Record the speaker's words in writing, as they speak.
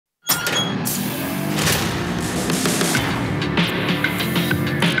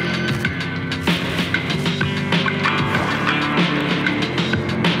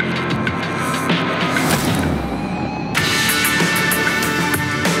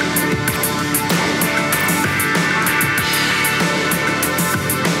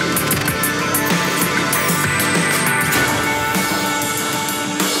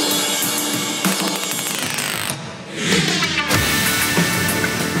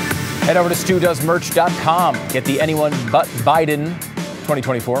Head over to StuDoesMerch.com. Get the Anyone But Biden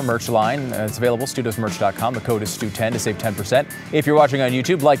 2024 merch line. It's available, StuDoesMerch.com. The code is Stu10 to save 10%. If you're watching on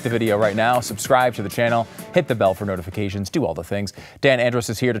YouTube, like the video right now, subscribe to the channel, hit the bell for notifications, do all the things. Dan Andros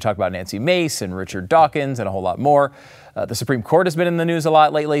is here to talk about Nancy Mace and Richard Dawkins and a whole lot more. The Supreme Court has been in the news a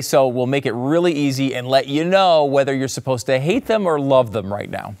lot lately, so we'll make it really easy and let you know whether you're supposed to hate them or love them right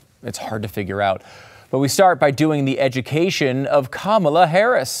now. It's hard to figure out. But we start by doing the education of Kamala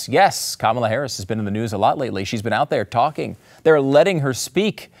Harris. Yes, Kamala Harris has been in the news a lot lately. She's been out there talking. They're letting her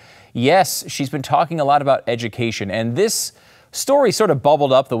speak. Yes, she's been talking a lot about education. And this story sort of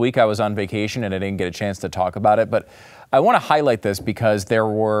bubbled up the week I was on vacation and I didn't get a chance to talk about it. But I want to highlight this because there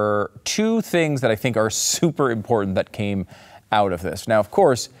were two things that I think are super important that came out of this. Now, of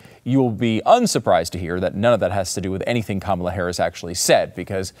course, you'll be unsurprised to hear that none of that has to do with anything Kamala Harris actually said,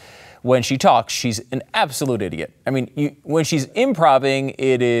 because when she talks, she's an absolute idiot. I mean, when she's improvising,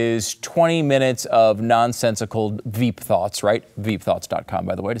 it is 20 minutes of nonsensical Veep thoughts, right? Veepthoughts.com,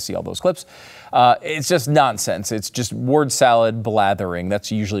 by the way, to see all those clips. It's just nonsense. It's just word salad blathering.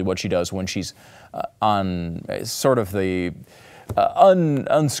 That's usually what she does when she's on sort of the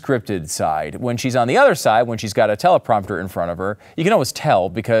unscripted side. When she's on the other side, when she's got a teleprompter in front of her, you can always tell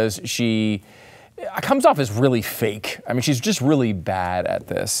because she comes off as really fake. I mean, she's just really bad at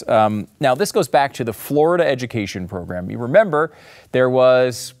this. Now, this goes back to the Florida education program. You remember there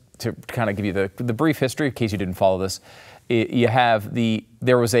was, to kind of give you the brief history in case you didn't follow this,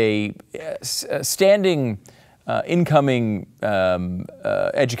 there was a standing incoming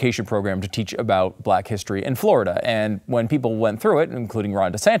education program to teach about Black history in Florida. And when people went through it, including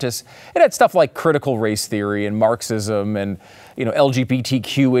Ron DeSantis, it had stuff like critical race theory and Marxism and, you know,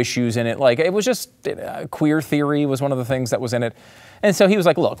 LGBTQ issues in it. Like, it was just queer theory was one of the things that was in it. And so he was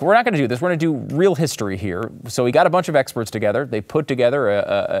like, look, we're not going to do this. We're going to do real history here. So he got a bunch of experts together. They put together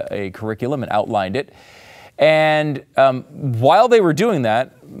a curriculum and outlined it. And while they were doing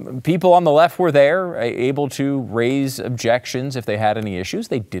that, people on the left were there, able to raise objections if they had any issues.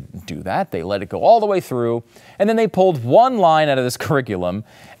 They didn't do that. They let it go all the way through. And then they pulled one line out of this curriculum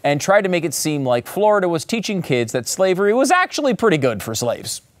and tried to make it seem like Florida was teaching kids that slavery was actually pretty good for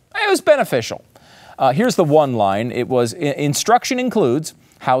slaves. It was beneficial. Here's the one line. It was, instruction includes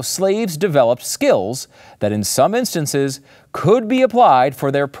how slaves developed skills that in some instances could be applied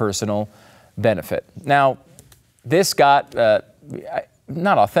for their personal benefit. Now, this got,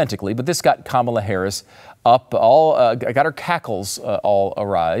 not authentically, but this got Kamala Harris up, got her cackles all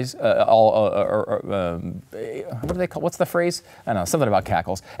arise, what do they call, what's the phrase? I don't know, something about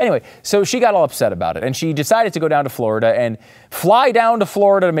cackles. Anyway, so she got all upset about it, and she decided to go down to Florida and fly down to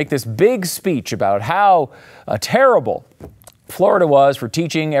Florida to make this big speech about how terrible Florida was for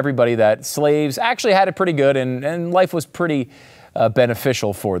teaching everybody that slaves actually had it pretty good and life was pretty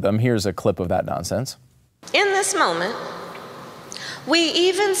beneficial for them. Here's a clip of that nonsense. In this moment, we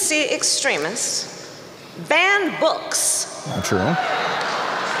even see extremists ban books. Not true.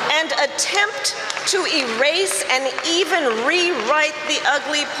 And attempt to erase and even rewrite the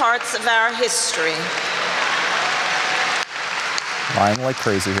ugly parts of our history. Lying like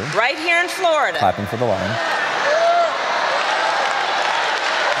crazy here. Right here in Florida. Clapping for the lion.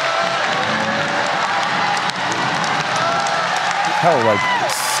 How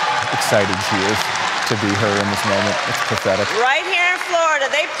excited she is to be her in this moment. It's pathetic. Right here in Florida,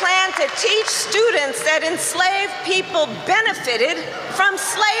 they plan to teach students that enslaved people benefited from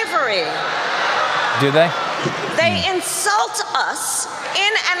slavery. Do they? They insult us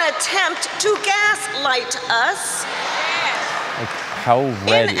in an attempt to gaslight us. Like, how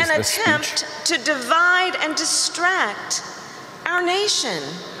red is in an this attempt speech? to divide and distract our nation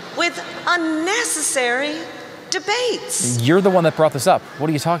with unnecessary debates. You're the one that brought this up. What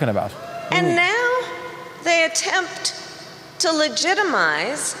are you talking about? And now they attempt to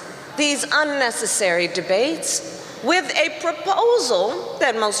legitimize these unnecessary debates with a proposal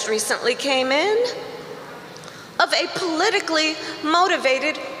that most recently came in of a politically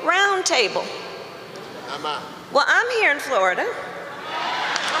motivated roundtable. Well, I'm here in Florida.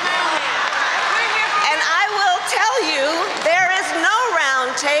 And I will tell you, there is no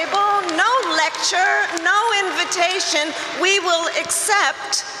roundtable, no lecture, no invitation we will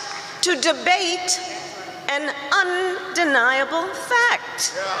accept to debate an undeniable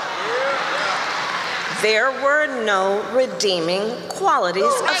fact. There were no redeeming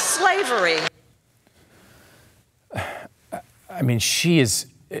qualities of slavery. I mean,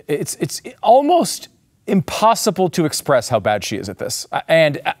 it's almost impossible to express how bad she is at this,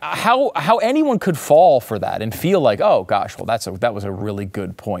 and how anyone could fall for that and feel like, oh gosh, well that was a really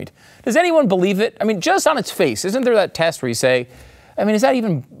good point. Does anyone believe it? I mean, just on its face, isn't there that test where you say, I mean, is that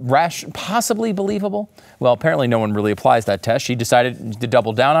even possibly believable? Well, apparently no one really applies that test. She decided to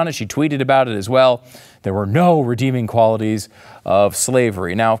double down on it. She tweeted about it as well. There were no redeeming qualities of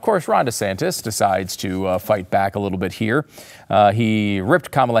slavery. Now, of course, Ron DeSantis decides to fight back a little bit here. He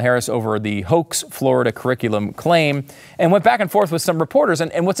ripped Kamala Harris over the hoax Florida curriculum claim and went back and forth with some reporters.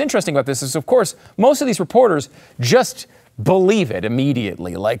 And what's interesting about this is, of course, most of these reporters just believe it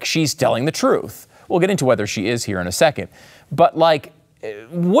immediately, like she's telling the truth. We'll get into whether she is here in a second. But like,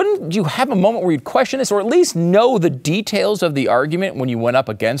 wouldn't you have a moment where you'd question this, or at least know the details of the argument when you went up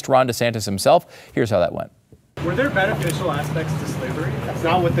against Ron DeSantis himself? Here's how that went. Were there beneficial aspects to slavery? That's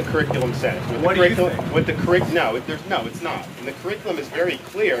not what the curriculum says. What do you think? No, it's not. And the curriculum is very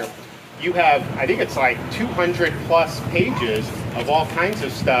clear. You have, I think it's like 200 plus pages of all kinds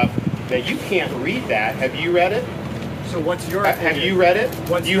of stuff that you can't read that. Have you read it? So what's your opinion? Have you read it?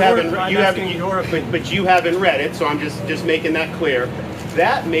 But you haven't read it, so I'm just making that clear.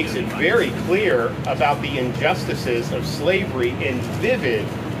 That makes it very clear about the injustices of slavery in vivid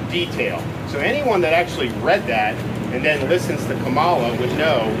detail. So anyone that actually read that and then listens to Kamala would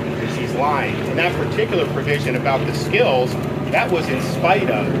know that she's lying. And that particular provision about the skills, that was in spite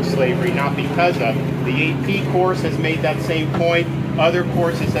of slavery, not because of. The AP course has made that same point. Other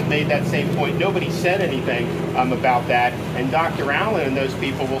courses have made that same point. Nobody said anything about that. And Dr. Allen and those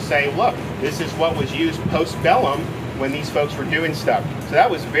people will say, look, this is what was used post-bellum when these folks were doing stuff. So that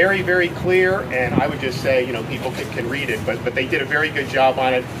was very, very clear. And I would just say, you know, people can read it, but they did a very good job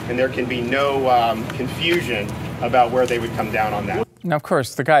on it. And there can be no confusion about where they would come down on that. Now, of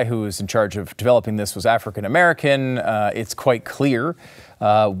course, the guy who was in charge of developing this was African American. It's quite clear,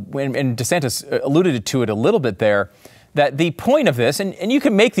 and DeSantis alluded to it a little bit there, that the point of this, and you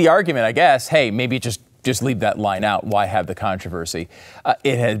can make the argument, I guess, hey, maybe just leave that line out. Why have the controversy?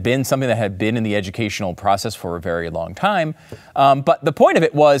 It had been something that had been in the educational process for a very long time. But the point of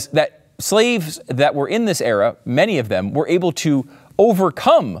it was that slaves that were in this era, many of them were able to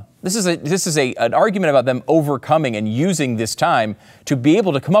overcome. This is an argument about them overcoming and using this time to be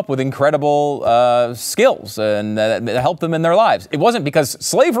able to come up with incredible skills and that help them in their lives. It wasn't because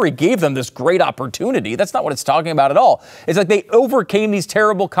slavery gave them this great opportunity. That's not what it's talking about at all. It's like they overcame these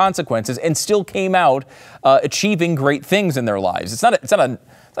terrible consequences and still came out achieving great things in their lives. It's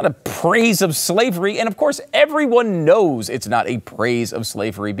not a praise of slavery. And of course, everyone knows it's not a praise of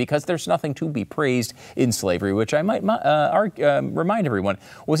slavery because there's nothing to be praised in slavery, which I might remind everyone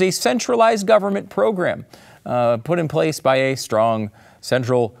was a centralized government program put in place by a strong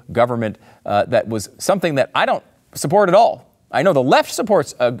central government that was something that I don't support at all. I know the left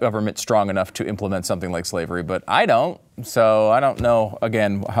supports a government strong enough to implement something like slavery, but I don't. So I don't know,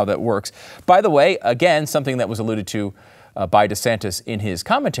 again, how that works. By the way, again, something that was alluded to by DeSantis in his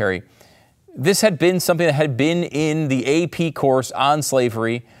commentary, this had been something that had been in the AP course on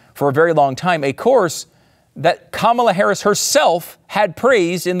slavery for a very long time, a course that Kamala Harris herself had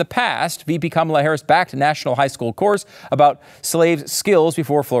praised in the past. VP Kamala Harris backed a national high school course about slave skills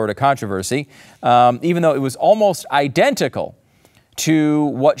before Florida controversy, even though it was almost identical to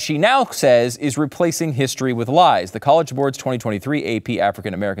what she now says is replacing history with lies. The College Board's 2023 AP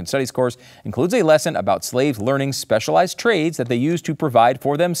African American Studies course includes a lesson about slaves learning specialized trades that they used to provide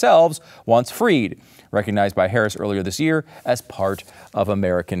for themselves once freed, recognized by Harris earlier this year as part of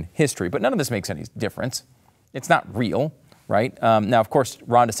American history. But none of this makes any difference. It's not real, right? Now, of course,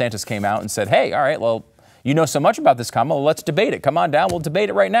 Ron DeSantis came out and said, hey, all right, well, you know so much about this, Kamala, let's debate it. Come on down, we'll debate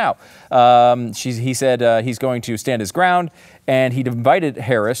it right now. He said he's going to stand his ground, and he invited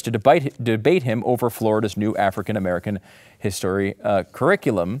Harris to debate him over Florida's new African-American history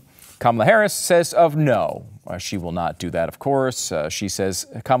curriculum. Kamala Harris says no. She will not do that, of course. She says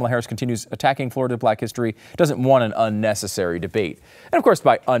Kamala Harris continues attacking Florida Black history, doesn't want an unnecessary debate. And of course,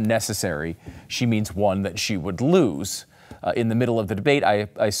 by unnecessary, she means one that she would lose. In the middle of the debate, I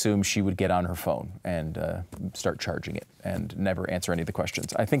assume she would get on her phone and start charging it and never answer any of the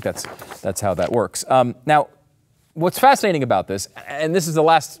questions. I think that's how that works. Now, what's fascinating about this, and this is the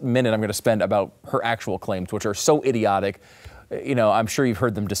last minute I'm going to spend about her actual claims, which are so idiotic. You know, I'm sure you've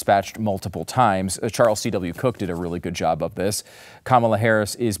heard them dispatched multiple times. Charles C.W. Cook did a really good job of this. Kamala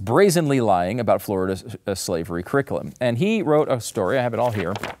Harris is brazenly lying about Florida's slavery curriculum. And he wrote a story, I have it all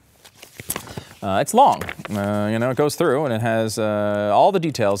here. It's long, it goes through and it has all the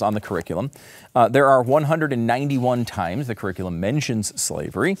details on the curriculum. There are 191 times the curriculum mentions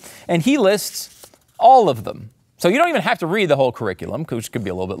slavery, and he lists all of them. So you don't even have to read the whole curriculum, which could be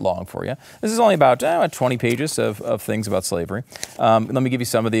a little bit long for you. This is only about 20 pages of things about slavery. Let me give you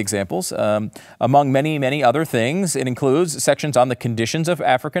some of the examples. Among many, many other things, it includes sections on the conditions of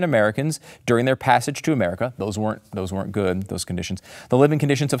African Americans during their passage to America. Those weren't good, those conditions. The living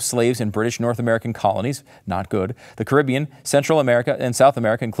conditions of slaves in British North American colonies, not good. The Caribbean, Central America, and South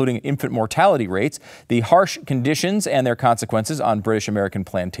America, including infant mortality rates. The harsh conditions and their consequences on British American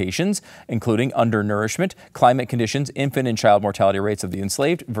plantations, including undernourishment, climate conditions, infant and child mortality rates of the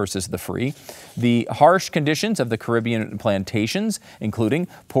enslaved versus the free. The harsh conditions of the Caribbean plantations, including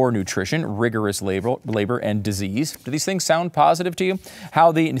poor nutrition, rigorous labor, and disease. Do these things sound positive to you?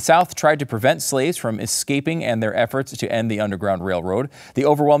 How the South tried to prevent slaves from escaping and their efforts to end the Underground Railroad. The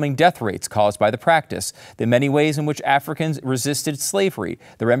overwhelming death rates caused by the practice. The many ways in which Africans resisted slavery.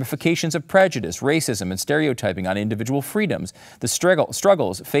 The ramifications of prejudice, racism, and stereotyping on individual freedoms. The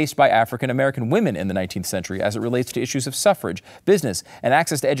struggles faced by African American women in the 19th century as it relates to issues of suffrage, business, and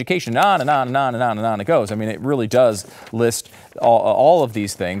access to education. On and on and on and on and on it goes. I mean, it really does list all of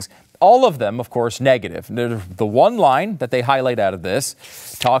these things. All of them, of course, negative. The one line that they highlight out of this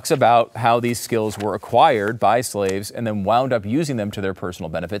talks about how these skills were acquired by slaves and then wound up using them to their personal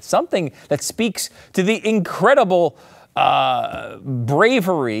benefit. Something that speaks to the incredible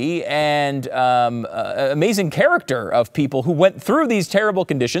bravery and amazing character of people who went through these terrible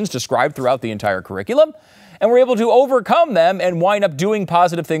conditions described throughout the entire curriculum and were able to overcome them and wind up doing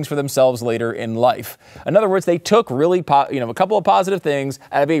positive things for themselves later in life. In other words, they took really, a couple of positive things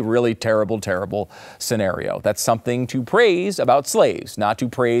out of a really terrible, terrible scenario. That's something to praise about slaves, not to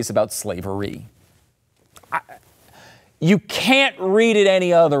praise about slavery. You can't read it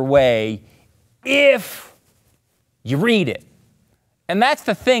any other way if you read it. And that's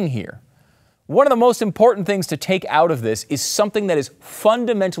the thing here. One of the most important things to take out of this is something that is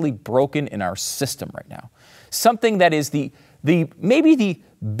fundamentally broken in our system right now. Something that is maybe the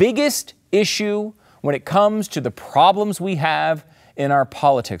biggest issue when it comes to the problems we have in our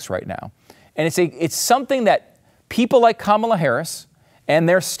politics right now. And it's something that people like Kamala Harris and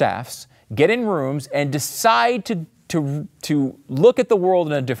their staffs get in rooms and decide to look at the world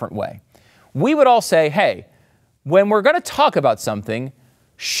in a different way. We would all say, hey, when we're going to talk about something,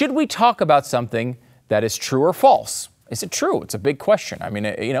 should we talk about something that is true or false? Is it true? It's a big question. I mean,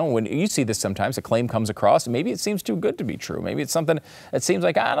 when you see this sometimes, a claim comes across, and maybe it seems too good to be true. Maybe it's something that seems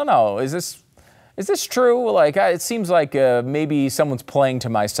like, I don't know, is this true? Like, it seems like maybe someone's playing to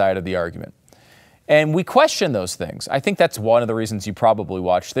my side of the argument. And we question those things. I think that's one of the reasons you probably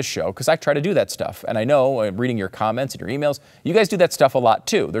watch this show, because I try to do that stuff. And I know, reading your comments and your emails, you guys do that stuff a lot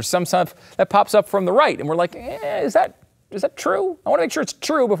too. There's some stuff that pops up from the right, and we're like, is that true? I want to make sure it's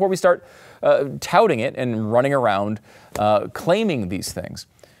true before we start touting it and running around claiming these things.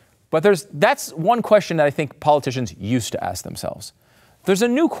 But that's one question that I think politicians used to ask themselves. There's a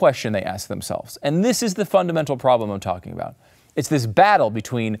new question they ask themselves, and this is the fundamental problem I'm talking about. It's this battle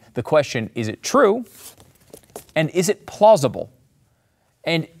between the question, is it true, and is it plausible?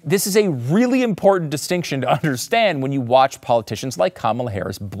 And this is a really important distinction to understand when you watch politicians like Kamala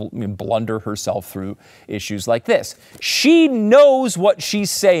Harris blunder herself through issues like this. She knows what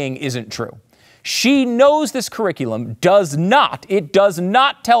she's saying isn't true. She knows this curriculum does not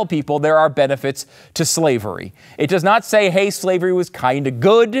tell people there are benefits to slavery. It does not say, hey, slavery was kind of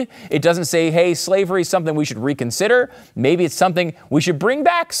good. It doesn't say, hey, slavery is something we should reconsider. Maybe it's something we should bring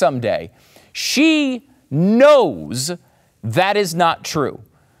back someday. She knows that is not true.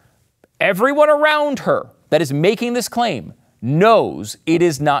 Everyone around her that is making this claim knows it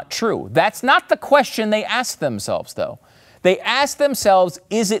is not true. That's not the question they ask themselves, though. They ask themselves,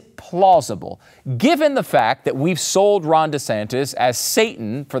 is it plausible? Given the fact that we've sold Ron DeSantis as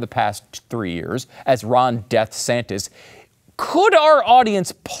Satan for the past 3 years, as Ron Death Santis, could our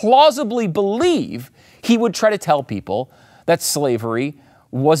audience plausibly believe he would try to tell people that slavery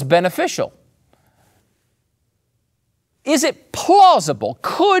was beneficial? Is it plausible?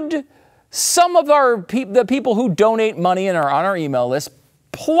 Could some of the people who donate money and are on our email list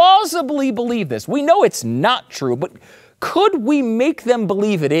plausibly believe this? We know it's not true, but could we make them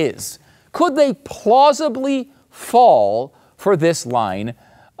believe it is? Could they plausibly fall for this line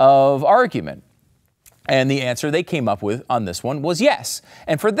of argument? And the answer they came up with on this one was yes.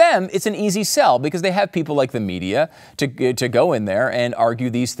 And for them, it's an easy sell because they have people like the media to go in there and argue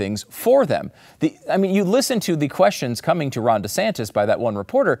these things for them. You listen to the questions coming to Ron DeSantis by that one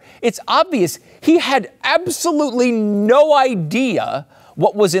reporter. It's obvious he had absolutely no idea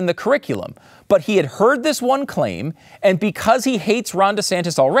what was in the curriculum. But he had heard this one claim, and because he hates Ron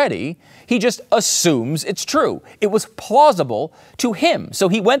DeSantis already, he just assumes it's true. It was plausible to him. So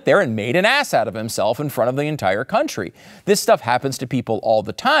he went there and made an ass out of himself in front of the entire country. This stuff happens to people all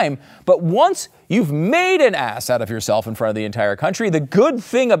the time. But once you've made an ass out of yourself in front of the entire country, the good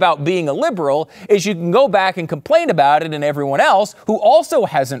thing about being a liberal is you can go back and complain about it, and everyone else who also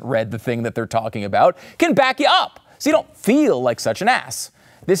hasn't read the thing that they're talking about can back you up. So you don't feel like such an ass.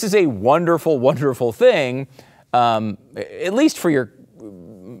 This is a wonderful, wonderful thing, at least for your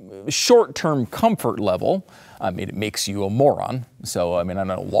short-term comfort level. I mean, it makes you a moron. So, I mean, I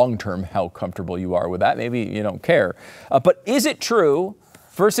don't know long-term how comfortable you are with that. Maybe you don't care. But is it true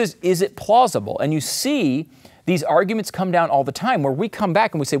versus is it plausible? And you see these arguments come down all the time where we come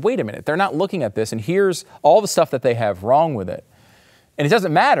back and we say, wait a minute, they're not looking at this, and here's all the stuff that they have wrong with it. And it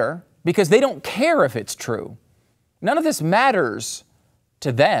doesn't matter because they don't care if it's true. None of this matters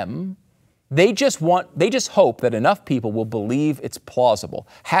to them. They just hope that enough people will believe it's plausible.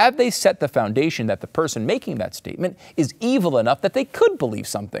 Have they set the foundation that the person making that statement is evil enough that they could believe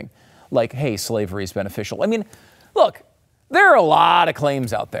something like, hey, slavery is beneficial? I mean, look, there are a lot of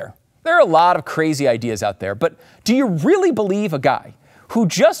claims out there. There are a lot of crazy ideas out there. But do you really believe a guy who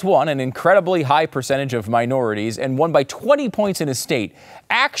just won an incredibly high percentage of minorities and won by 20 points in his state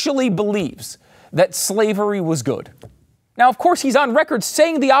actually believes that slavery was good? Now, of course, he's on record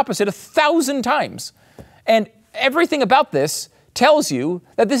saying the opposite 1,000 times. And everything about this tells you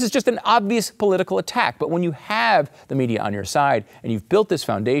that this is just an obvious political attack. But when you have the media on your side and you've built this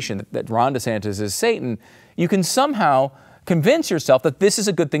foundation that Ron DeSantis is Satan, you can somehow convince yourself that this is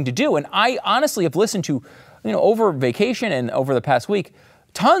a good thing to do. And I honestly have listened to, over vacation and over the past week,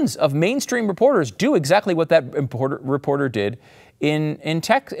 tons of mainstream reporters do exactly what that reporter did in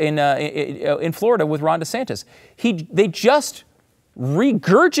Florida with Ron DeSantis. They just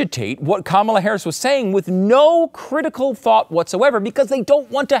regurgitate what Kamala Harris was saying with no critical thought whatsoever because they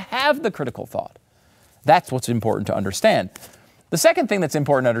don't want to have the critical thought. That's what's important to understand. The second thing that's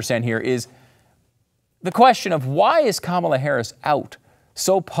important to understand here is the question of why is Kamala Harris out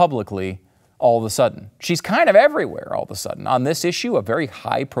so publicly all of a sudden? She's kind of everywhere all of a sudden. On this issue, a very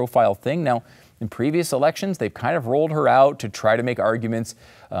high-profile thing. Now, in previous elections, they've kind of rolled her out to try to make arguments,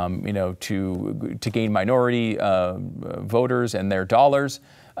 to gain minority voters and their dollars.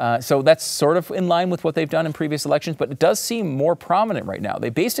 So that's sort of in line with what they've done in previous elections, but it does seem more prominent right now.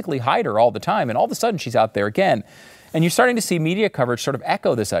 They basically hide her all the time, and all of a sudden she's out there again. And you're starting to see media coverage sort of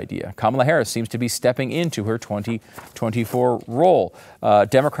echo this idea. Kamala Harris seems to be stepping into her 2024 role.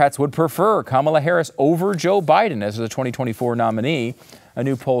 Democrats would prefer Kamala Harris over Joe Biden as the 2024 nominee, a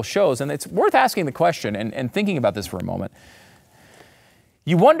new poll shows. And it's worth asking the question and thinking about this for a moment.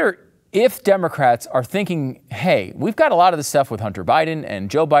 You wonder if Democrats are thinking, hey, we've got a lot of this stuff with Hunter Biden and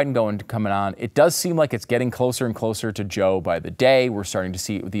Joe Biden coming on. It does seem like it's getting closer and closer to Joe by the day. We're starting to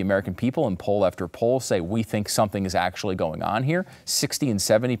see the American people in poll after poll say we think something is actually going on here. 60 and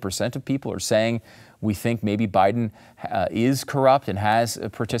 70% of people are saying we think maybe Biden is corrupt and has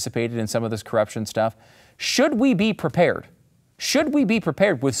participated in some of this corruption stuff. Should we be prepared? Should we be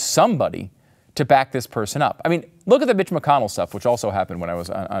prepared with somebody to back this person up? I mean, look at the Mitch McConnell stuff, which also happened when I was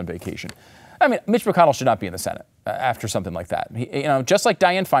on vacation. I mean, Mitch McConnell should not be in the Senate after something like that. Just like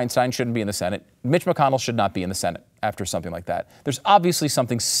Dianne Feinstein shouldn't be in the Senate, Mitch McConnell should not be in the Senate after something like that. There's obviously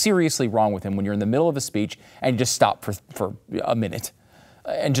something seriously wrong with him when you're in the middle of a speech and you just stop for a minute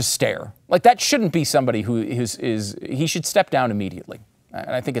and just stare. Like, that shouldn't be somebody he should step down immediately.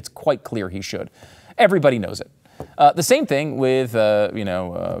 And I think it's quite clear he should. Everybody knows it. The same thing with,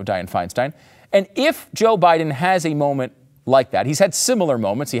 Dianne Feinstein. And if Joe Biden has a moment like that, he's had similar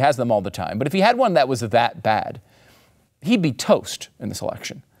moments, he has them all the time, but if he had one that was that bad, he'd be toast in this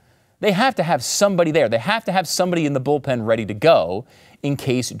election. They have to have somebody there. They have to have somebody in the bullpen ready to go in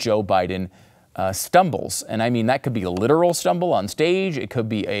case Joe Biden stumbles. And I mean, that could be a literal stumble on stage. It could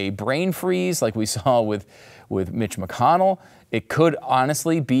be a brain freeze like we saw with Mitch McConnell. It could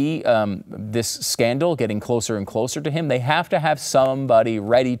honestly be this scandal getting closer and closer to him. They have to have somebody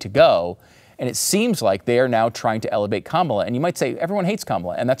ready to go. And it seems like they are now trying to elevate Kamala. And you might say, everyone hates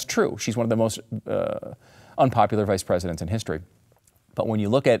Kamala. And that's true. She's one of the most unpopular vice presidents in history. But when you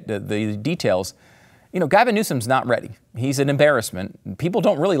look at the details, Gavin Newsom's not ready. He's an embarrassment. People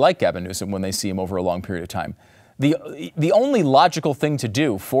don't really like Gavin Newsom when they see him over a long period of time. The only logical thing to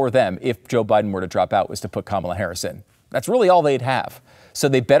do for them if Joe Biden were to drop out was to put Kamala Harris in. That's really all they'd have. So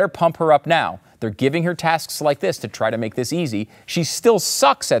they better pump her up now. They're giving her tasks like this to try to make this easy. She still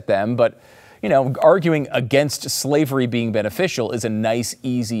sucks at them, but arguing against slavery being beneficial is a nice,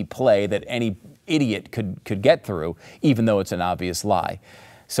 easy play that any idiot could get through, even though it's an obvious lie.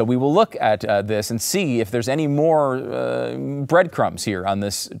 So we will look at this and see if there's any more breadcrumbs here on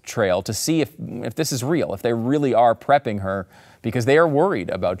this trail to see if this is real, if they really are prepping her because they are worried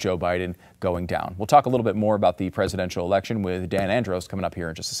about Joe Biden going down. We'll talk a little bit more about the presidential election with Dan Andros coming up here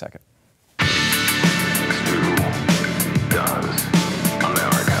in just a second. Stu Does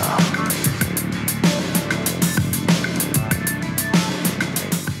America.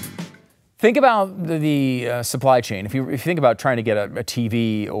 Think about the supply chain. If you think about trying to get a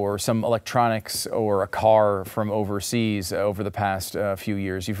TV or some electronics or a car from overseas over the past few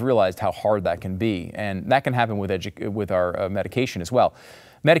years, you've realized how hard that can be. And that can happen with our medication as well.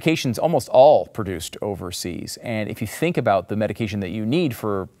 Medication's almost all produced overseas. And if you think about the medication that you need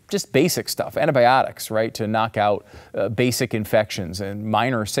for just basic stuff, antibiotics, right, to knock out basic infections and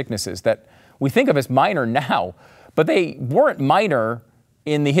minor sicknesses that we think of as minor now, but they weren't minor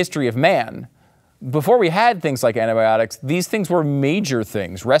in the history of man. Before we had things like antibiotics, these things were major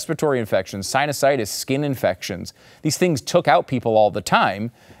things. Respiratory infections, sinusitis, skin infections. These things took out people all the time.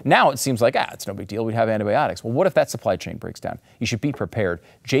 Now it seems like, it's no big deal. We have antibiotics. Well, what if that supply chain breaks down? You should be prepared.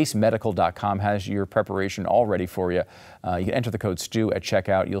 JASEmedical.com has your preparation all ready for you. You can enter the code STU at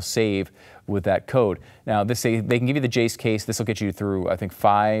checkout. You'll save with that code. Now, they can give you the JASE case. This will get you through, I think,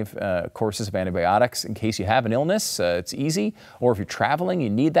 5 courses of antibiotics in case you have an illness. It's easy. Or if you're traveling, you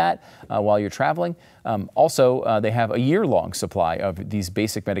need that while you're traveling. Also, they have a year-long supply of these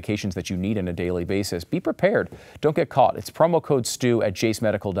basic medications that you need on a daily basis. Be prepared. Don't get caught. It's promo code STU at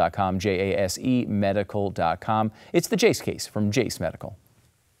JASEmedical.com, JASE medical.com. It's the JASE case from JASE Medical.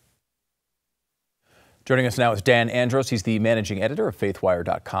 Joining us now is Dan Andros. He's the managing editor of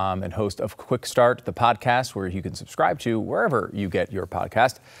faithwire.com and host of Quick Start, the podcast where you can subscribe to wherever you get your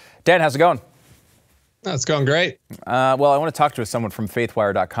podcast. Dan, how's it going? Oh, it's going great. Well, I want to talk to someone from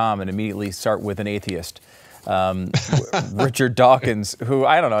faithwire.com and immediately start with an atheist. Richard Dawkins, who,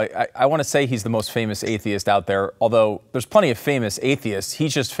 I don't know, I want to say he's the most famous atheist out there, although there's plenty of famous atheists.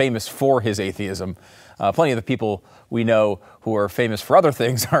 He's just famous for his atheism. Plenty of the people we know who are famous for other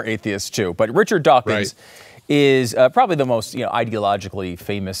things are atheists too. But Richard Dawkins is probably the most ideologically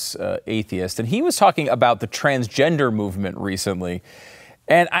famous atheist. And he was talking about the transgender movement recently.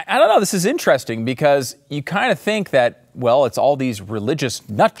 And I don't know, this is interesting because you kind of think that, well, it's all these religious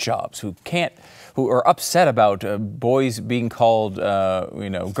nut jobs who are upset about boys being called,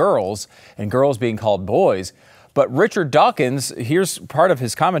 girls and girls being called boys. But Richard Dawkins, here's part of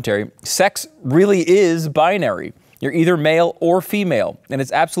his commentary. Sex really is binary. You're either male or female, and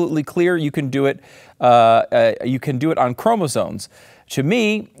it's absolutely clear you can do it. You can do it on chromosomes. To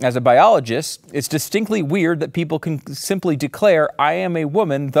me, as a biologist, it's distinctly weird that people can simply declare, I am a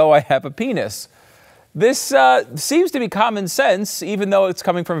woman, though I have a penis. This seems to be common sense, even though it's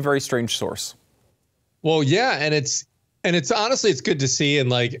coming from a very strange source. Well, yeah, and it's honestly, it's good to see. And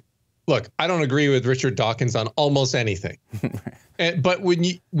look, I don't agree with Richard Dawkins on almost anything. But when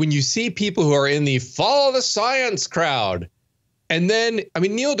you see people who are in the follow the science crowd, and then,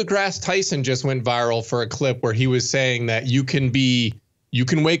 Neil deGrasse Tyson just went viral for a clip where he was saying that you can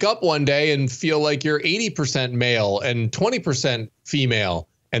wake up one day and feel like you're 80% male and 20% female,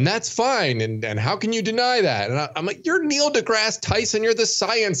 and that's fine. And how can you deny that? And I'm like, you're Neil deGrasse Tyson. You're the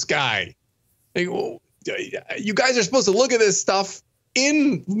science guy. You guys are supposed to look at this stuff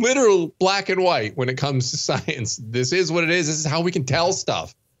in literal black and white when it comes to science. This is what it is. This is how we can tell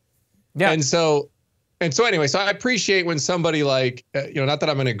stuff. Yeah. And so anyway, so I appreciate when somebody not that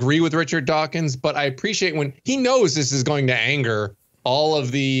I'm going to agree with Richard Dawkins, but I appreciate when he knows this is going to anger all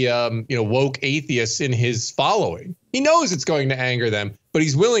of the, woke atheists in his following. He knows it's going to anger them, but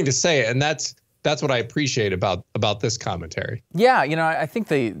he's willing to say it. And that's what I appreciate about this commentary. Yeah. I think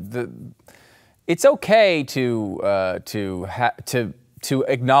it's okay to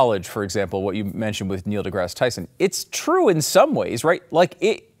acknowledge, for example, what you mentioned with Neil deGrasse Tyson. It's true in some ways, right?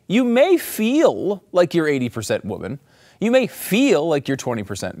 You may feel like you're 80% woman. You may feel like you're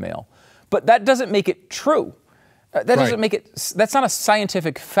 20% male, but that doesn't make it true. That doesn't make it, that's not a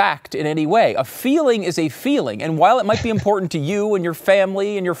scientific fact in any way. A feeling is a feeling. And while it might be important to you and your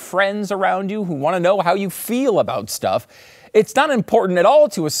family and your friends around you who want to know how you feel about stuff, it's not important at all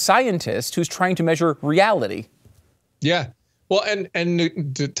to a scientist who's trying to measure reality. Yeah. Well, and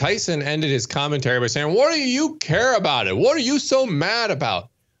Tyson ended his commentary by saying, what do you care about it? What are you so mad about?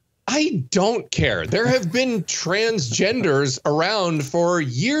 I don't care. There have been transgenders around for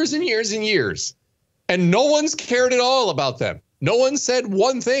years and years and years, and no one's cared at all about them. No one said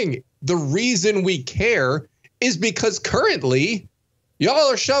one thing. The reason we care is because currently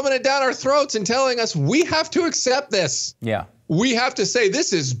y'all are shoving it down our throats and telling us we have to accept this. Yeah. we have to say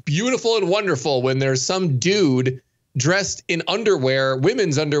this is beautiful and wonderful when there's some dude dressed in underwear,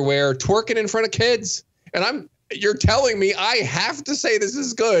 women's underwear, twerking in front of kids. And you're telling me I have to say this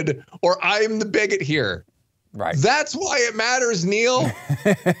is good, or I'm the bigot here. Right. That's why it matters, Neil.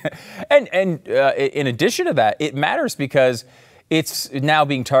 And in addition to that, it matters because it's now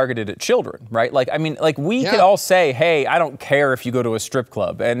being targeted at children, right? Like, I mean, like we could all say, hey, I don't care if you go to a strip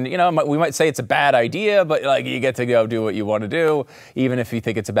club. And, you know, we might say it's a bad idea, but like you get to go do what you want to do, even if you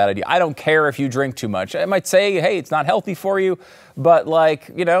think it's a bad idea. I don't care if you drink too much. I might say, hey, it's not healthy for you, but like,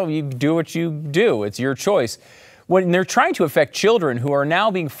 you know, you do what you do. It's your choice. When they're trying to affect children who are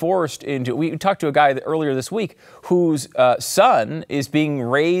now being forced into, we talked to a guy earlier this week whose son is being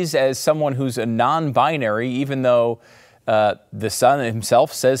raised as someone who's a non-binary, even though the son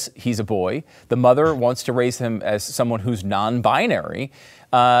himself says he's a boy. The mother wants to raise him as someone who's non-binary.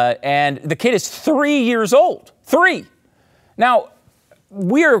 And the kid is 3 years old. 3. Now,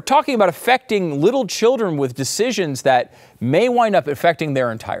 we're talking about affecting little children with decisions that may wind up affecting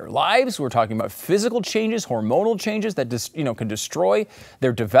their entire lives. We're talking about physical changes, hormonal changes that can destroy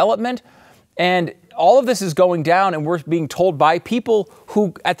their development. And all of this is going down, and we're being told by people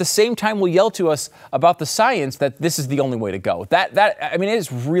who at the same time will yell to us about the science that this is the only way to go. I mean, it is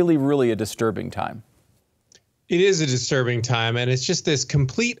really, really a disturbing time. It is a disturbing time, and it's just this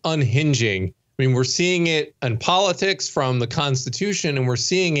complete unhinging. I mean, we're seeing it in politics from the Constitution, and we're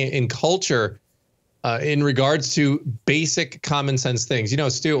seeing it in culture in regards to basic common sense things. You know,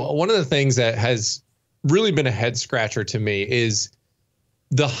 Stu, one of the things that has really been a head scratcher to me is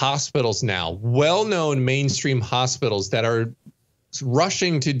the hospitals now, well-known mainstream hospitals that are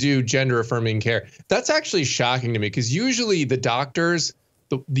rushing to do gender-affirming care. That's actually shocking to me because usually the doctors,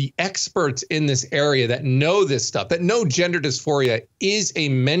 the experts in this area that know this stuff, that know gender dysphoria is a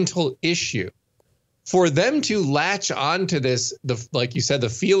mental issue, for them to latch onto this, like you said, the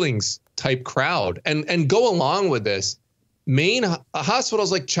feelings type crowd and go along with this. Main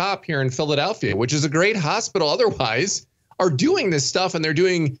hospitals like CHOP here in Philadelphia, which is a great hospital otherwise, are doing this stuff, and they're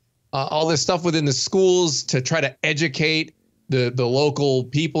doing all this stuff within the schools to try to educate the local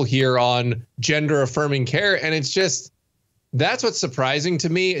people here on gender affirming care. And it's just, that's what's surprising to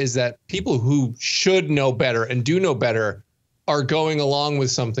me, is that people who should know better and do know better are going along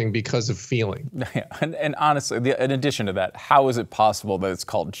with something because of feeling. Yeah, and honestly, in addition to that, how is it possible that it's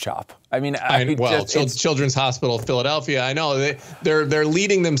called CHOP? I mean, Children's Hospital of Philadelphia. I know they're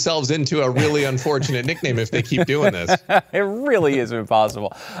leading themselves into a really unfortunate nickname if they keep doing this. It really is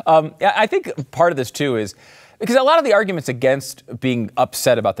impossible. I think part of this too is because a lot of the arguments against being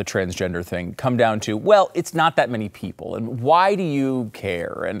upset about the transgender thing come down to, well, it's not that many people, and why do you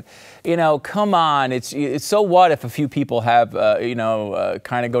care? And, you know, come on, it's so what if a few people have,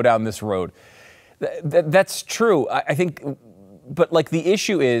 kind of go down this road? That's true, I think, but like the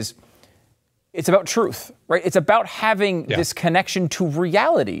issue is, it's about truth, right? It's about having this connection to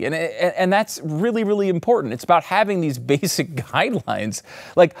reality, and that's really, really important. It's about having these basic guidelines.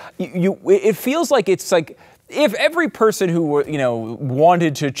 Like it feels like it's like, if every person who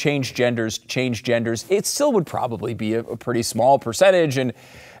wanted to change genders, it still would probably be a pretty small percentage, and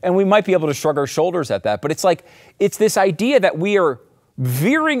we might be able to shrug our shoulders at that. But it's like, it's this idea that we are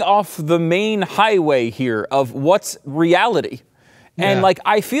veering off the main highway here of what's reality. And like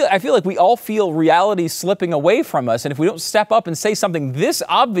I feel like we all feel reality slipping away from us, and if we don't step up and say something this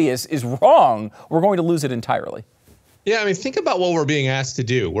obvious is wrong, we're going to lose it entirely. Yeah, I mean, think about what we're being asked to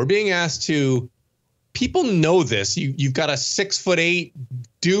do. We're being asked to. People know this. You've got a 6'8"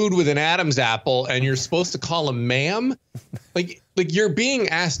 dude with an Adam's apple, and you're supposed to call him ma'am. Like you're being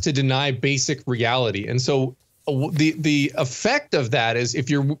asked to deny basic reality, and so the effect of that is if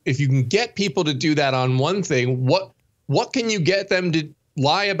you can get people to do that on one thing, what can you get them to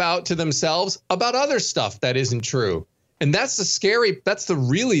lie about to themselves about other stuff that isn't true? And that's the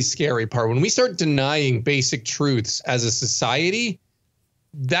really scary part. When we start denying basic truths as a society,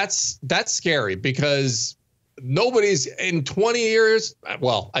 that's scary, because nobody's in 20 years.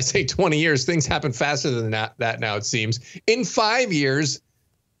 Well, I say 20 years. Things happen faster than that now, it seems. In 5 years,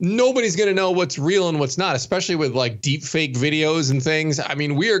 nobody's going to know what's real and what's not, especially with like deep fake videos and things. I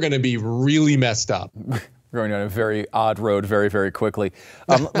mean, we are going to be really messed up. We're going down a very odd road very, very quickly.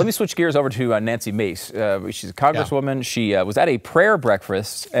 Let me switch gears over to Nancy Mace. She's a congresswoman. Yeah. She was at a prayer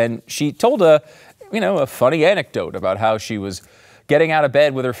breakfast, and she told a funny anecdote about how she was getting out of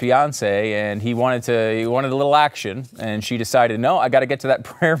bed with her fiance, and he wanted a little action, and she decided, no, I got to get to that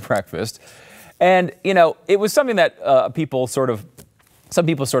prayer breakfast. And it was something that some people sort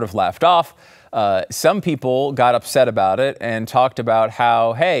of laughed off. Some people got upset about it and talked about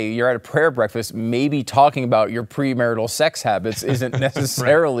how, hey, you're at a prayer breakfast, maybe talking about your premarital sex habits isn't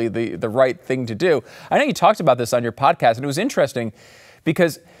necessarily the right thing to do. I know you talked about this on your podcast, and it was interesting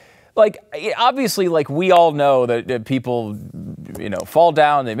because, like, obviously, like, we all know that people, you know, fall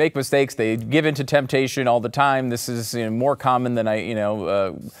down, they make mistakes, they give into temptation all the time. This is, you know, more common than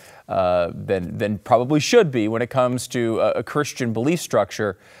than probably should be when it comes to a Christian belief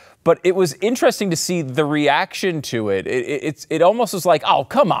structure. But it was interesting to see the reaction to it. It almost was like, oh,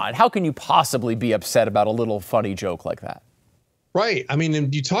 come on, how can you possibly be upset about a little funny joke like that? Right. I mean,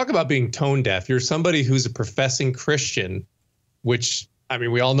 and you talk about being tone deaf. You're somebody who's a professing Christian, which, I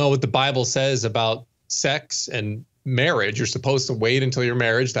mean, we all know what the Bible says about sex and marriage. You're supposed to wait until your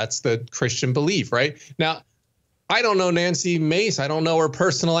marriage. That's the Christian belief, right? Now, I don't know Nancy Mace. I don't know her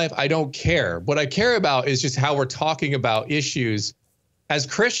personal life. I don't care. What I care about is just how we're talking about issues as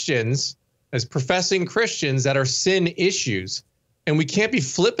Christians, as professing Christians, that are sin issues. And we can't be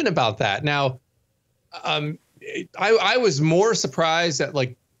flippant about that. Now, I was more surprised at,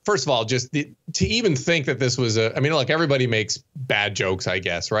 like, first of all, just to even think that this was I mean, look, everybody makes bad jokes, I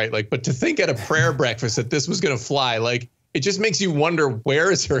guess, right? Like, but to think at a prayer breakfast that this was going to fly, like, it just makes you wonder, where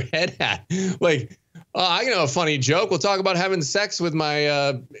is her head at? Like, I know a funny joke. We'll talk about having sex with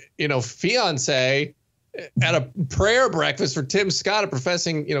my, fiance at a prayer breakfast for Tim Scott, a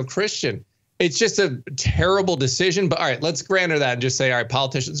professing, Christian. It's just a terrible decision. But all right, let's grant her that and just say, all right,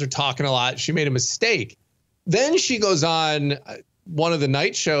 politicians are talking a lot. She made a mistake. Then she goes on one of the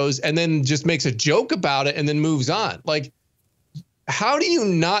night shows and then just makes a joke about it and then moves on. Like, how do you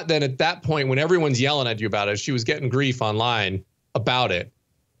not then at that point, when everyone's yelling at you about it, she was getting grief online about it,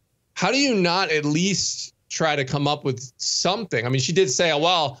 how do you not at least try to come up with something? I mean, she did say,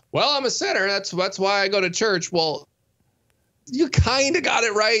 well, I'm a sinner. That's why I go to church. Well, you kind of got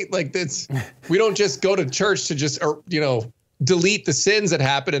it right. Like, we don't just go to church to just, delete the sins that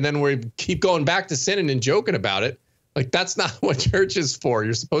happen and then we keep going back to sinning and joking about it. Like, that's not what church is for.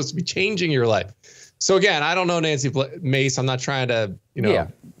 You're supposed to be changing your life. So again, I don't know Nancy Mace. I'm not trying to,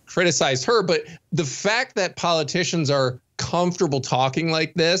 criticize her, but the fact that politicians are comfortable talking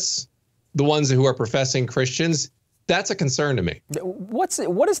like this, the ones who are professing Christians, that's a concern to me. What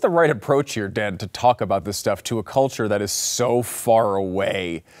is the right approach here, Dan, to talk about this stuff to a culture that is so far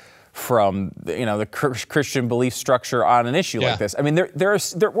away from the Christian belief structure on an issue like this? I mean,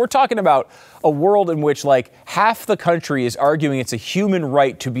 we're talking about a world in which, like, half the country is arguing it's a human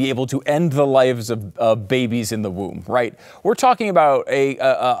right to be able to end the lives of babies in the womb, right? We're talking about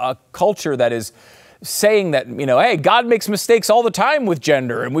a culture that is saying that, hey, God makes mistakes all the time with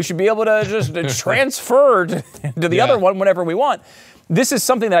gender, and we should be able to just transfer to the other one whenever we want. This is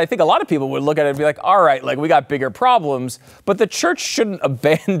something that I think a lot of people would look at it and be like, all right, like, we got bigger problems, but the church shouldn't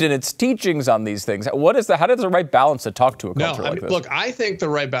abandon its teachings on these things. How does the right balance to talk to a culture like this? Look, I think the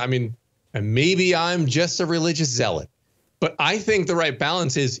right balance, and maybe I'm just a religious zealot, but I think the right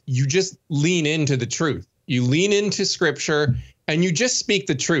balance is you just lean into the truth. You lean into scripture and you just speak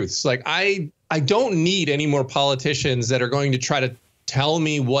the truths. Like, I don't need any more politicians that are going to try to tell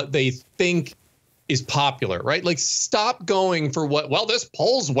me what they think is popular, right? Like, stop going for this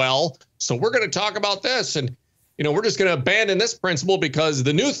polls well, so we're going to talk about this. And, we're just going to abandon this principle because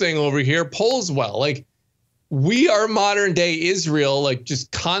the new thing over here polls well. Like, we are modern day Israel, like,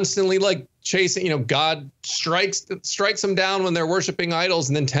 just constantly, like, chasing, God strikes them down when they're worshiping idols.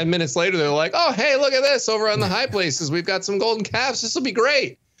 And then 10 minutes later, they're like, oh, hey, look at this over on the high places. We've got some golden calves. This will be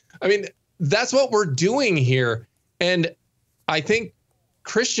great. I mean, that's what we're doing here. And I think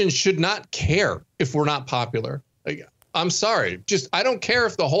Christians should not care if we're not popular. Like, I'm sorry. I don't care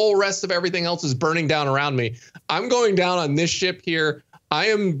if the whole rest of everything else is burning down around me. I'm going down on this ship here. I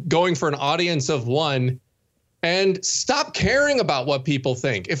am going for an audience of one. And stop caring about what people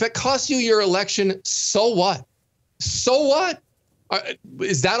think. If it costs you your election, so what? So what?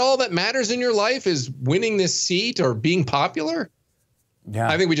 Is that all that matters in your life, is winning this seat or being popular? Yeah.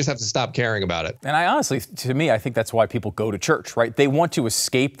 I think we just have to stop caring about it. And I think that's why people go to church, right? They want to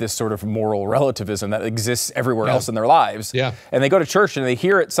escape this sort of moral relativism that exists everywhere else in their lives. Yeah. And they go to church and they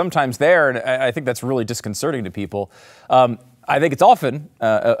hear it sometimes there, and I think that's really disconcerting to people. I think it's often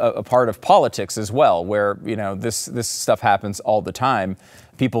a part of politics as well, where, this stuff happens all the time.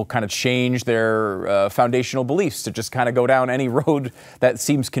 People kind of change their foundational beliefs to just kind of go down any road that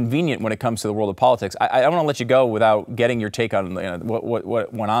seems convenient when it comes to the world of politics. I don't want to let you go without getting your take on what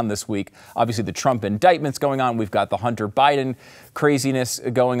went on this week. Obviously, the Trump indictment's going on. We've got the Hunter Biden craziness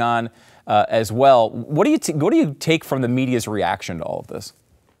going on as well. What do you take from the media's reaction to all of this?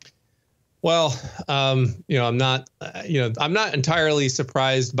 Well, I'm not entirely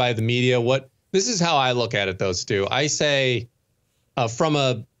surprised by the media. What This is how I look at it, though, Stu. I say, from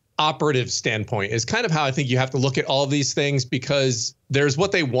a operative standpoint, is kind of how I think you have to look at all of these things, because there's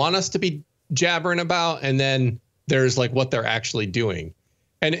what they want us to be jabbering about, and then there's like what they're actually doing.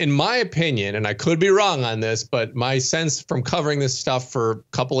 And in my opinion, and I could be wrong on this, but my sense from covering this stuff for a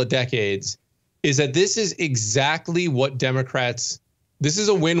couple of decades is that this is exactly what Democrats, this is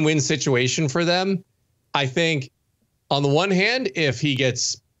a win-win situation for them. I think on the one hand, if he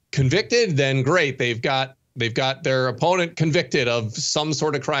gets convicted, then great. They've got their opponent convicted of some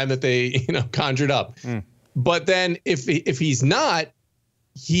sort of crime that they, conjured up. But then if he's not,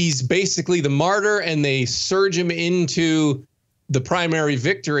 he's basically the martyr, and they surge him into the primary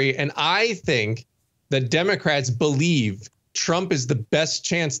victory. And I think that Democrats believe Trump is the best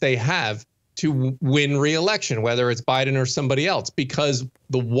chance they have to win re-election, whether it's Biden or somebody else, because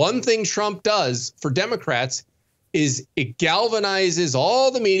the one thing Trump does for Democrats is it galvanizes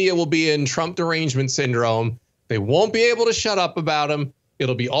all the media. Will be in Trump derangement syndrome. They won't be able to shut up about him.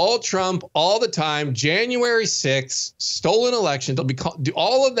 It'll be all Trump all the time. January 6th, stolen election. They'll do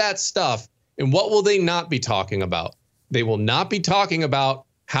all of that stuff. And what will they not be talking about? They will not be talking about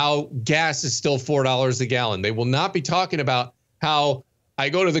how gas is still $4 a gallon. They will not be talking about how I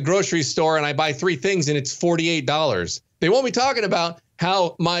go to the grocery store and I buy 3 things and it's $48. They won't be talking about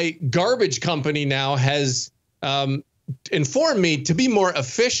how my garbage company now has informed me to be more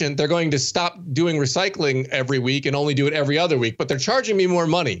efficient. They're going to stop doing recycling every week and only do it every other week, but they're charging me more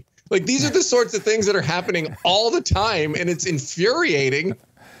money. Like, these are the sorts of things that are happening all the time, and it's infuriating.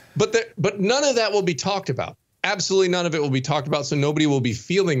 But none of that will be talked about. Absolutely none of it will be talked about, so nobody will be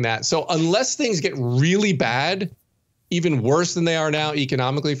feeling that. So unless things get really bad, even worse than they are now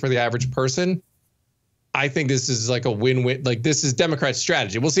economically for the average person, I think this is like a win-win. Like, this is Democrats'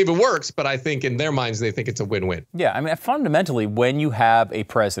 strategy. We'll see if it works, but I think in their minds, they think it's a win-win. Yeah, I mean, fundamentally, when you have a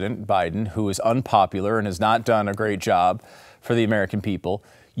president, Biden, who is unpopular and has not done a great job for the American people,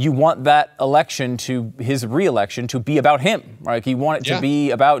 you want that election his re-election to be about him. Right? You want it to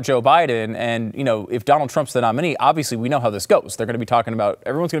be about Joe Biden. And, if Donald Trump's the nominee, obviously we know how this goes. Everyone's going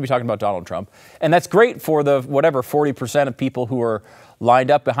to be talking about Donald Trump. And that's great for the 40% of people who are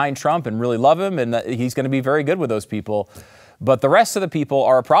lined up behind Trump and really love him. And he's going to be very good with those people. But the rest of the people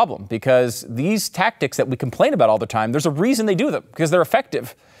are a problem, because these tactics that we complain about all the time, there's a reason they do them, because they're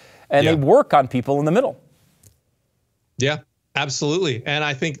effective and they work on people in the middle. Yeah. Absolutely. And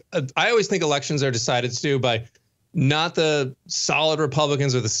I always think elections are decided, Stu, by not the solid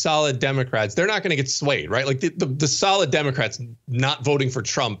Republicans or the solid Democrats. They're not going to get swayed, right? Like the solid Democrats not voting for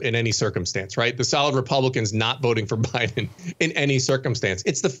Trump in any circumstance, right? The solid Republicans not voting for Biden in any circumstance.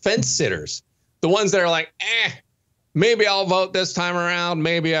 It's the fence sitters, the ones that are like, maybe I'll vote this time around,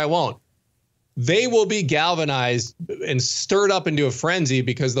 maybe I won't. They will be galvanized and stirred up into a frenzy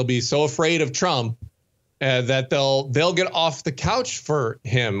because they'll be so afraid of Trump that they'll get off the couch for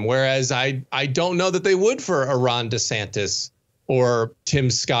him, whereas I don't know that they would for a Ron DeSantis or Tim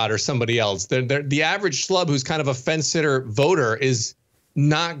Scott or somebody else. The average schlub who's kind of a fence sitter voter is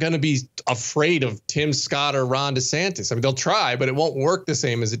not going to be afraid of Tim Scott or Ron DeSantis. I mean, they'll try, but it won't work the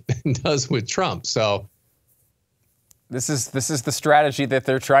same as it does with Trump. So this is the strategy that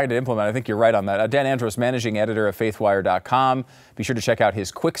they're trying to implement. I think you're right on that. Dan Andros, managing editor of faithwire.com. Be sure to check out his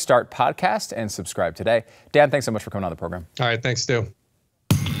Quick Start podcast and subscribe today. Dan, thanks so much for coming on the program. All right. Thanks, Stu.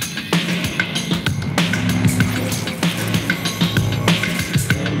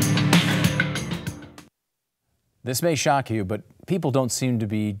 This may shock you, but people don't seem to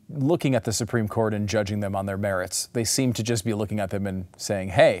be looking at the Supreme Court and judging them on their merits. They seem to just be looking at them and saying,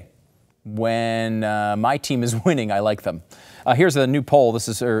 hey, when my team is winning, I like them. Here's a new poll. This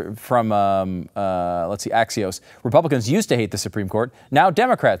is from, Axios. Republicans used to hate the Supreme Court. Now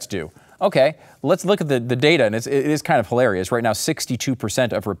Democrats do. Okay, let's look at the data, and it is kind of hilarious. Right now,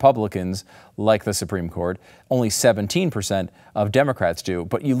 62% of Republicans like the Supreme Court. Only 17% of Democrats do.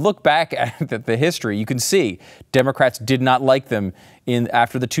 But you look back at the history, you can see Democrats did not like them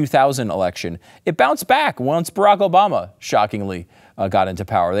after the 2000 election. It bounced back once Barack Obama, shockingly, got into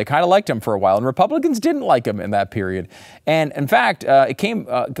power. They kind of liked him for a while, and Republicans didn't like him in that period. And in fact, it came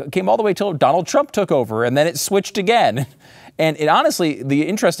all the way till Donald Trump took over, and then it switched again. And honestly,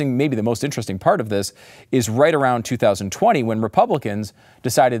 maybe the most interesting part of this is right around 2020, when Republicans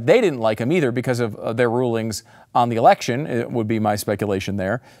decided they didn't like him either because of their rulings on the election. It would be my speculation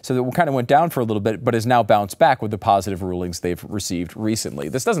there. So it kind of went down for a little bit, but has now bounced back with the positive rulings they've received recently.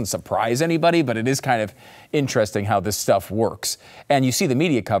 This doesn't surprise anybody, but it is kind of interesting how this stuff works. And you see the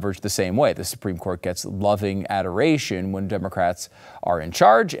media coverage the same way. The Supreme Court gets loving adoration when Democrats are in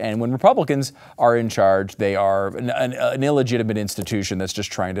charge, and when Republicans are in charge, they are an illegitimate institution that's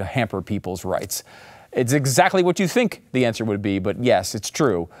just trying to hamper people's rights. It's exactly what you think the answer would be, but yes, it's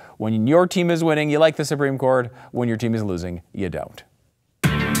true. When your team is winning, you like the Supreme Court. When your team is losing, you don't.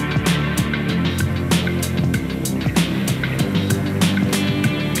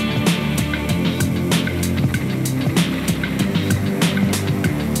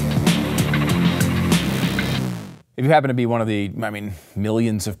 If you happen to be one of the,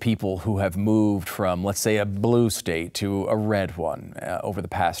 millions of people who have moved from, let's say, a blue state to a red one over the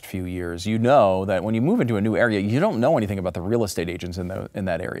past few years, you know that when you move into a new area, you don't know anything about the real estate agents in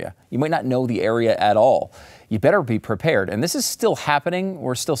that area. You might not know the area at all. You better be prepared. And this is still happening.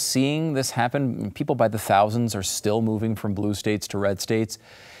 We're still seeing this happen. People by the thousands are still moving from blue states to red states.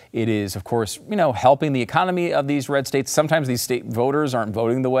 It is, of course, helping the economy of these red states. Sometimes these state voters aren't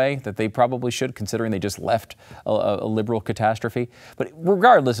voting the way that they probably should, considering they just left a liberal catastrophe. But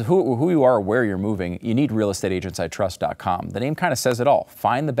regardless of who you are or where you're moving, you need realestateagentsitrust.com. The name kind of says it all.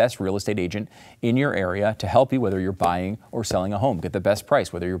 Find the best real estate agent in your area to help you whether you're buying or selling a home. Get the best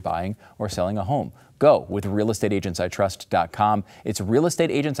price whether you're buying or selling a home. Go with realestateagentsitrust.com. It's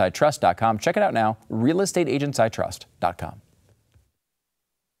realestateagentsitrust.com. Check it out now, realestateagentsitrust.com.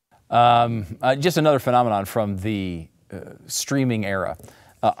 Just another phenomenon from the streaming era.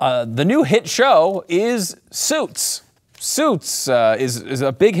 The new hit show is Suits. Suits is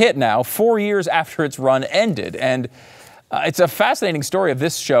a big hit now, 4 years after its run ended. And it's a fascinating story of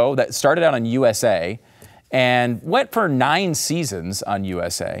this show that started out on USA and went for 9 seasons on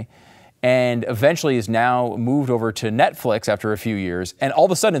USA and eventually is now moved over to Netflix after a few years. And all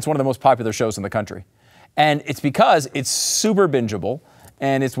of a sudden, it's one of the most popular shows in the country. And it's because it's super bingeable.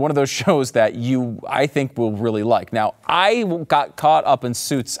 And it's one of those shows that I think, will really like. Now, I got caught up in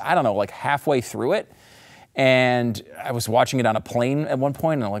Suits, I don't know, like halfway through it. And I was watching it on a plane at one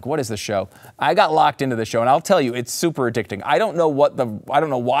point, and I'm like, what is this show? I got locked into the show, and I'll tell you, it's super addicting. I don't know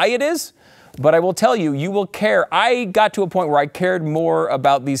why it is, but I will tell you, you will care. I got to a point where I cared more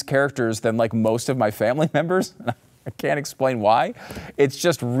about these characters than like most of my family members. I can't explain why. It's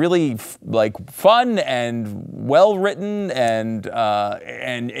just really fun and well written, and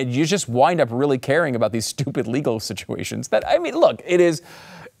you just wind up really caring about these stupid legal situations. Look,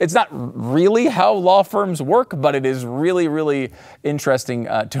 it's not really how law firms work, but it is really, really interesting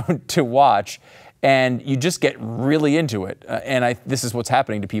to watch, and you just get really into it. This is what's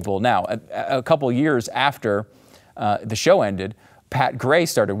happening to people now. A couple years after the show ended, Pat Gray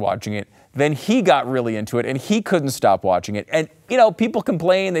started watching it. Then he got really into it, and he couldn't stop watching it. And, people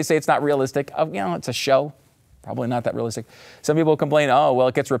complain. They say it's not realistic. It's a show. Probably not that realistic. Some people complain, oh, well,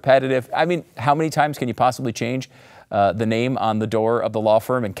 it gets repetitive. How many times can you possibly change the name on the door of the law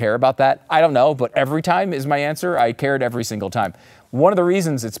firm and care about that? I don't know, but every time is my answer. I cared every single time. One of the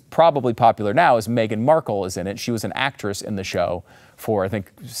reasons it's probably popular now is Meghan Markle is in it. She was an actress in the show for, I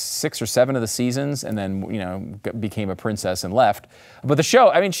think, 6 or 7 of the seasons, and then, became a princess and left. But the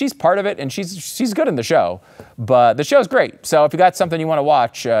show, she's part of it, and she's good in the show. But the show's great. So if you got something you want to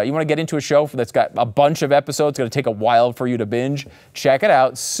watch, you want to get into a show that's got a bunch of episodes, it's going to take a while for you to binge, check it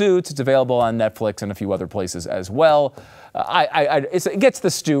out. Suits, it's available on Netflix and a few other places as well. It gets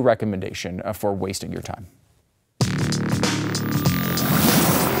the Stu recommendation for wasting your time.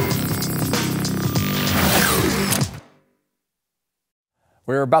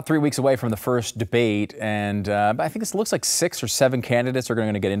 We're about 3 weeks away from the first debate, and I think it looks like 6 or 7 candidates are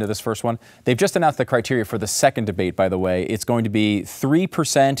going to get into this first one. They've just announced the criteria for the second debate, by the way. It's going to be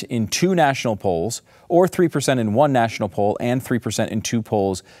 3% in 2 national polls, or 3% in 1 national poll, and 3% in 2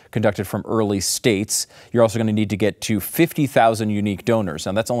 polls conducted from early states. You're also going to need to get to 50,000 unique donors.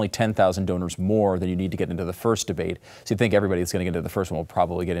 Now, that's only 10,000 donors more than you need to get into the first debate. So you think everybody that's going to get into the first one will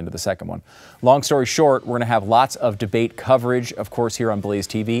probably get into the second one. Long story short, we're going to have lots of debate coverage, of course, here on Blaze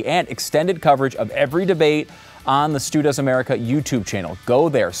TV, and extended coverage of every debate on the Stu Does America YouTube channel. Go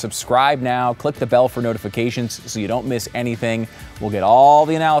there, subscribe now, click the bell for notifications so you don't miss anything. We'll get all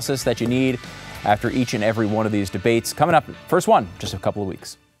the analysis that you need after each and every one of these debates. Coming up, first one, just a couple of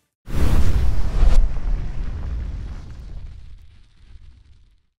weeks.